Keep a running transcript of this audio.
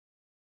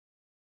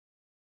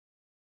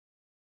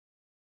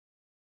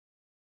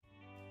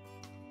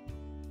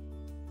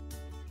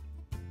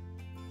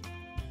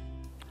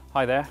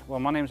Hi there, well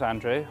my name's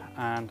Andrew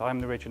and I'm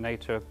the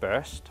originator of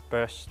Burst.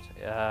 Burst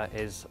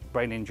is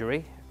brain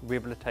injury,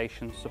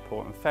 rehabilitation,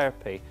 support and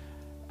therapy.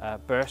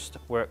 Burst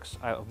works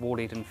out of Wall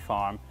Eden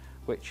Farm,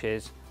 which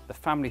is the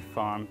family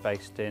farm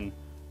based in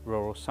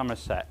rural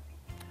Somerset.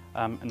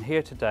 And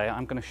here today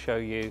I'm going to show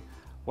you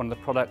one of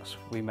the products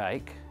we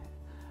make.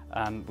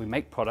 We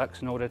make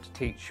products in order to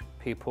teach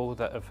people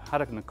that have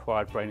had an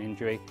acquired brain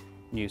injury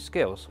new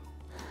skills.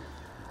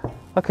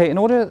 Okay, in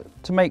order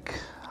to make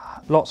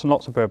lots and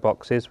lots of bird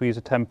boxes, we use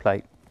a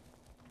template.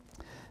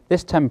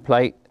 This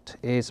template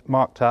is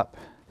marked up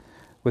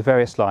with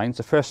various lines.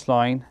 The first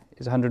line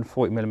is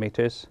 140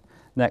 millimeters,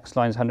 next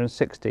line is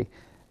 160.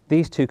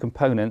 These two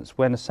components,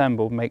 when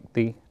assembled, make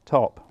the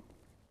top.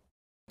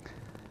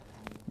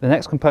 The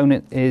next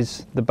component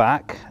is the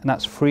back, and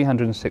that's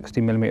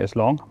 360 millimeters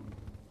long.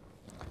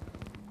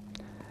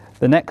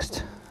 The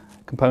next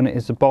component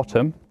is the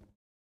bottom,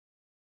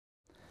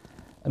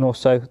 and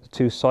also the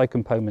two side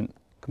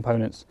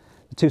components.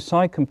 The two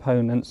side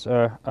components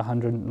are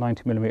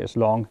 190 millimeters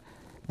long.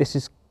 This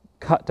is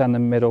cut down the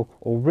middle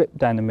or ripped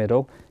down the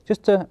middle.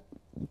 Just to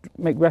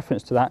make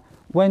reference to that,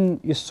 when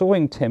you're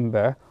sawing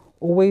timber,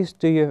 always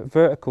do your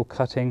vertical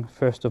cutting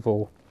first of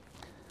all.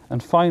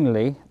 And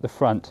finally, the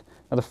front.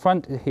 Now the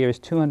front here is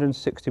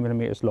 260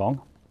 millimeters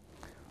long.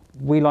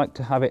 We like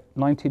to have it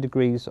 90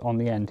 degrees on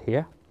the end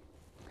here.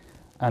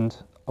 And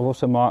I've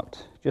also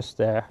marked just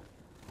there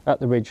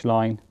at the ridge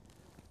line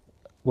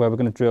where we're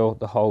going to drill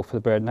the hole for the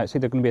bird. Now it's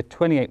either going to be a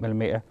 28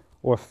 millimeter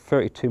or a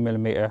 32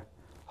 millimeter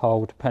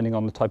hole, depending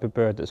on the type of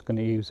bird that's going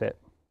to use it.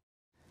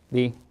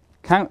 The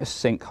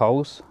countersink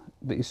holes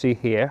that you see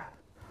here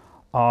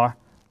are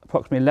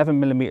approximately 11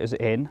 millimeters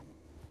in.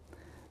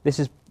 This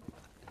is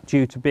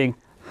due to being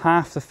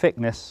half the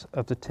thickness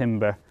of the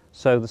timber,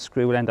 so the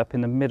screw will end up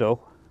in the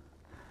middle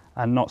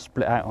and not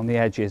split out on the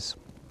edges.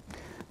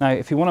 Now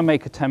if you want to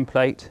make a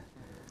template,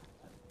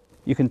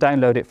 you can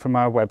download it from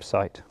our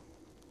website.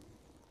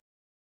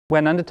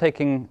 When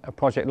undertaking a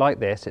project like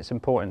this, it's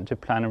important to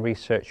plan and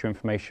research your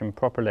information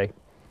properly.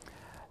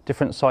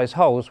 Different size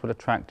holes will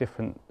attract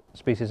different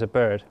species of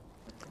bird.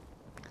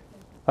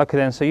 Okay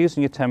then, so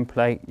using your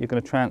template, you're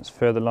going to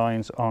transfer the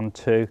lines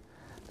onto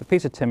the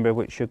piece of timber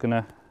which you're going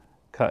to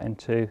cut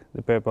into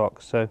the bird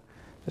box. So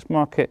just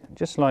mark it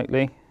just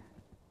slightly.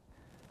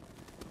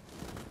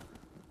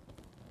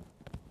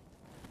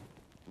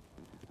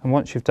 And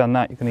once you've done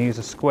that, you're going to use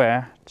a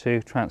square to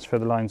transfer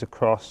the lines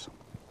across.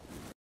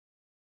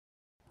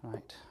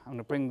 Right, I'm going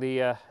to bring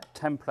the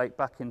template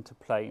back into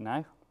play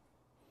now.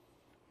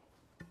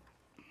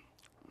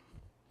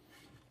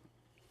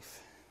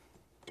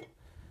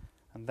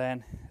 And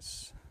then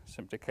it's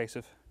simply a case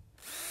of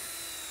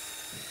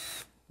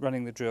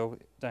running the drill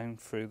down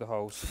through the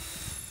holes.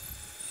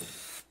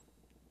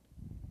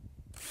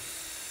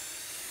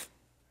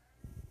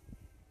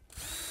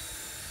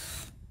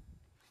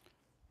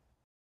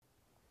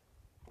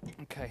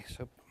 Okay,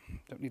 so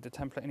don't need the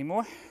template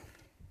anymore.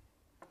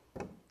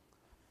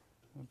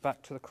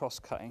 Back to the cross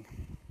cutting.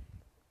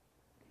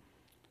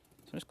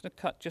 So I'm just going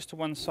to cut just to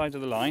one side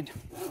of the line.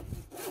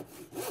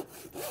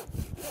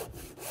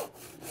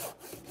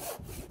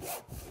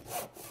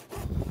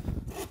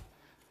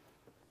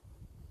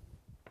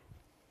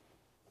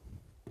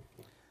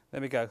 There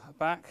we go.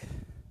 Back,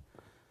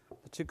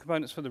 the two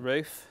components for the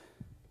roof,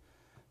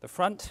 the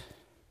front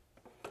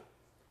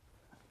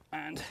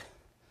and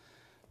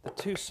the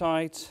two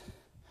sides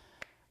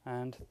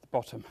and the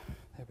bottom.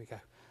 There we go.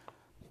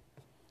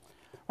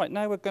 Right,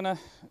 now we're going to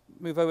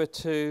move over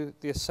to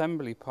the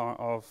assembly part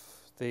of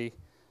the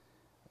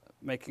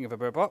making of a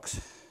bird box.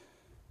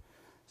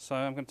 So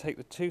I'm going to take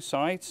the two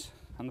sides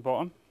and the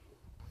bottom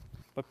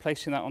by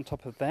placing that on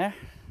top of there,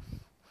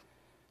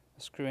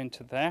 screw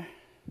into there,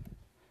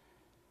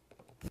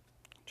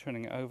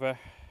 turning it over.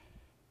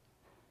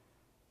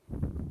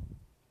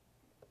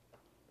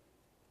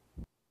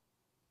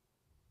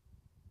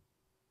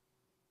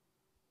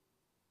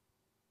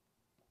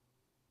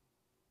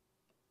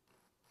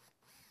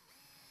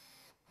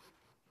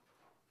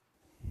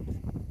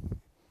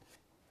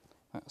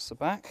 That's the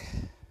back.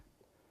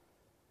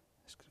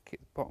 Just going to keep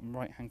the bottom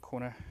right hand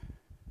corner.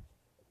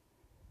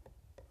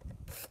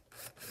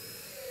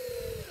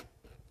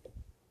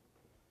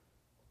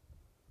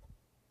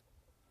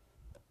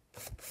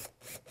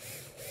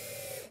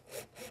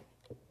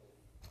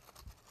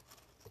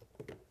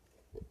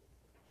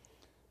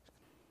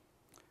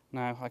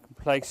 Now I can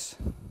place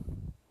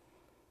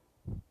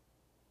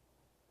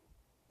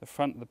the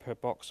front of the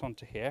bird box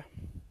onto here.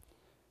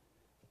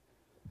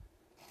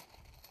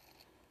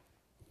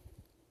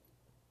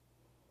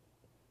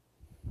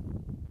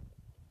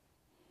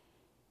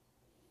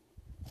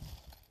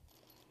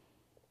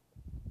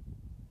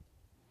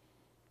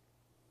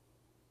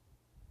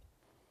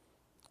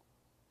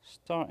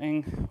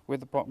 Starting with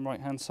the bottom right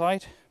hand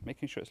side,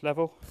 making sure it's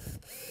level.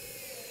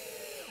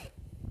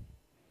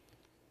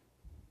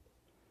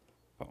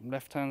 Bottom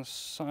left hand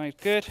side,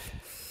 good.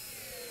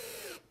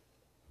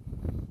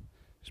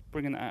 Just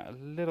bringing it out a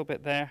little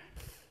bit there.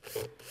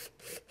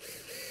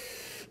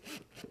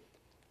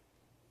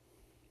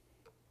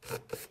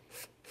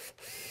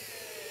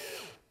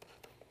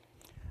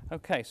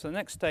 Okay, so the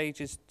next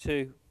stage is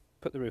to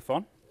put the roof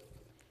on.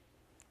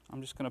 I'm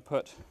just going to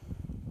put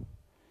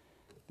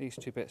these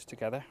two bits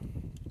together.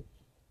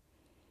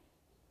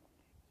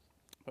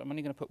 But I'm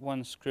only going to put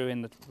one screw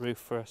in the roof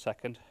for a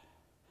second,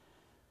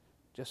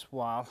 just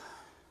while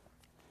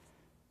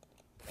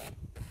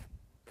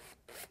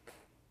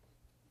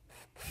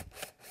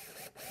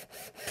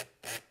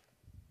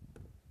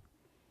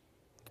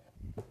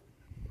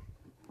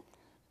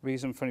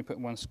reason for only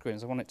putting one screw in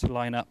is I want it to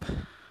line up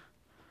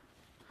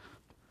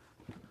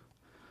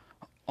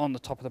on the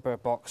top of the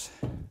bird box,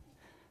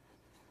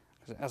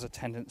 because it has a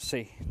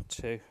tendency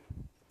to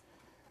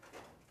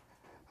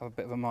have a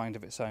bit of a mind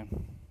of its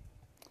own.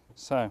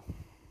 So,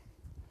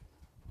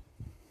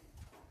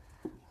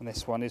 and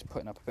this one is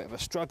putting up a bit of a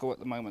struggle at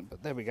the moment,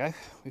 but there we go,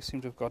 we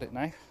seem to have got it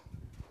now. I'm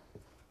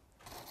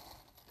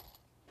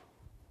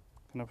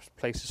going to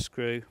place a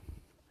screw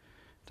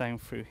down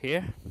through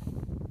here.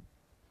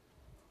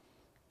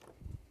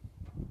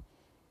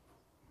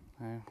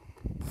 Now,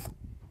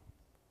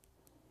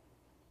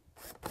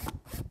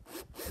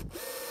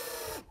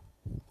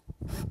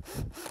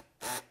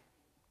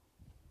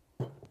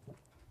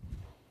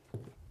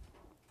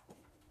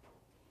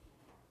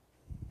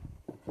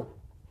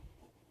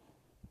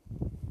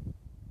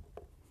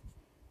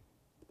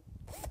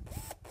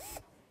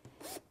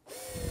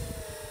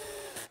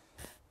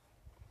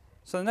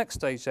 so the next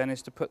stage then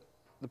is to put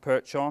the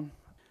perch on.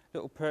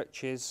 Little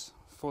perches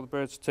for the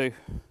birds to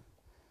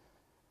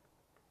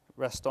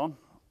rest on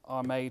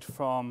are made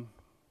from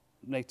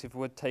native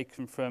wood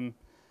taken from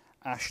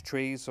ash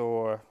trees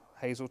or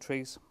hazel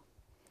trees.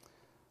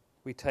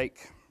 We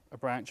take a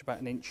branch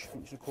about an inch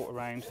and a quarter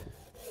round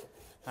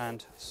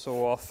and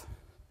saw off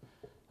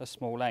a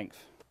small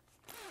length.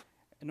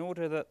 In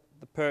order that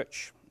the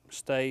perch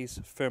stays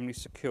firmly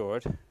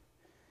secured,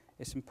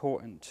 it's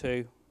important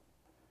to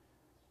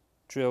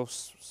drill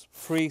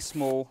 3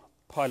 small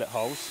pilot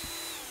holes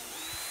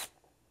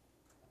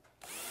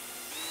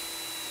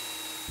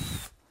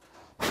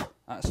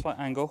at a slight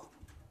angle,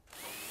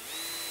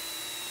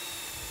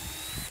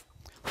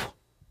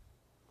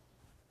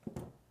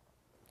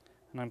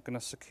 and I'm going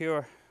to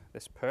secure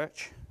this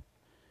perch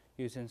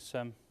using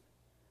some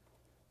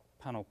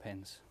panel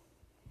pins.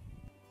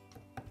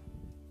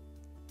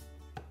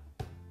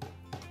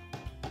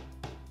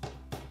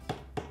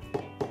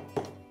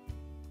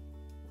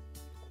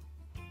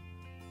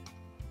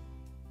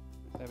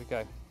 There we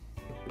go.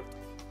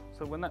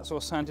 So when that's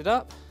all sanded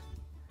up,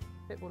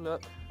 it will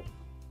look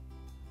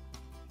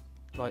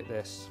like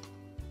this.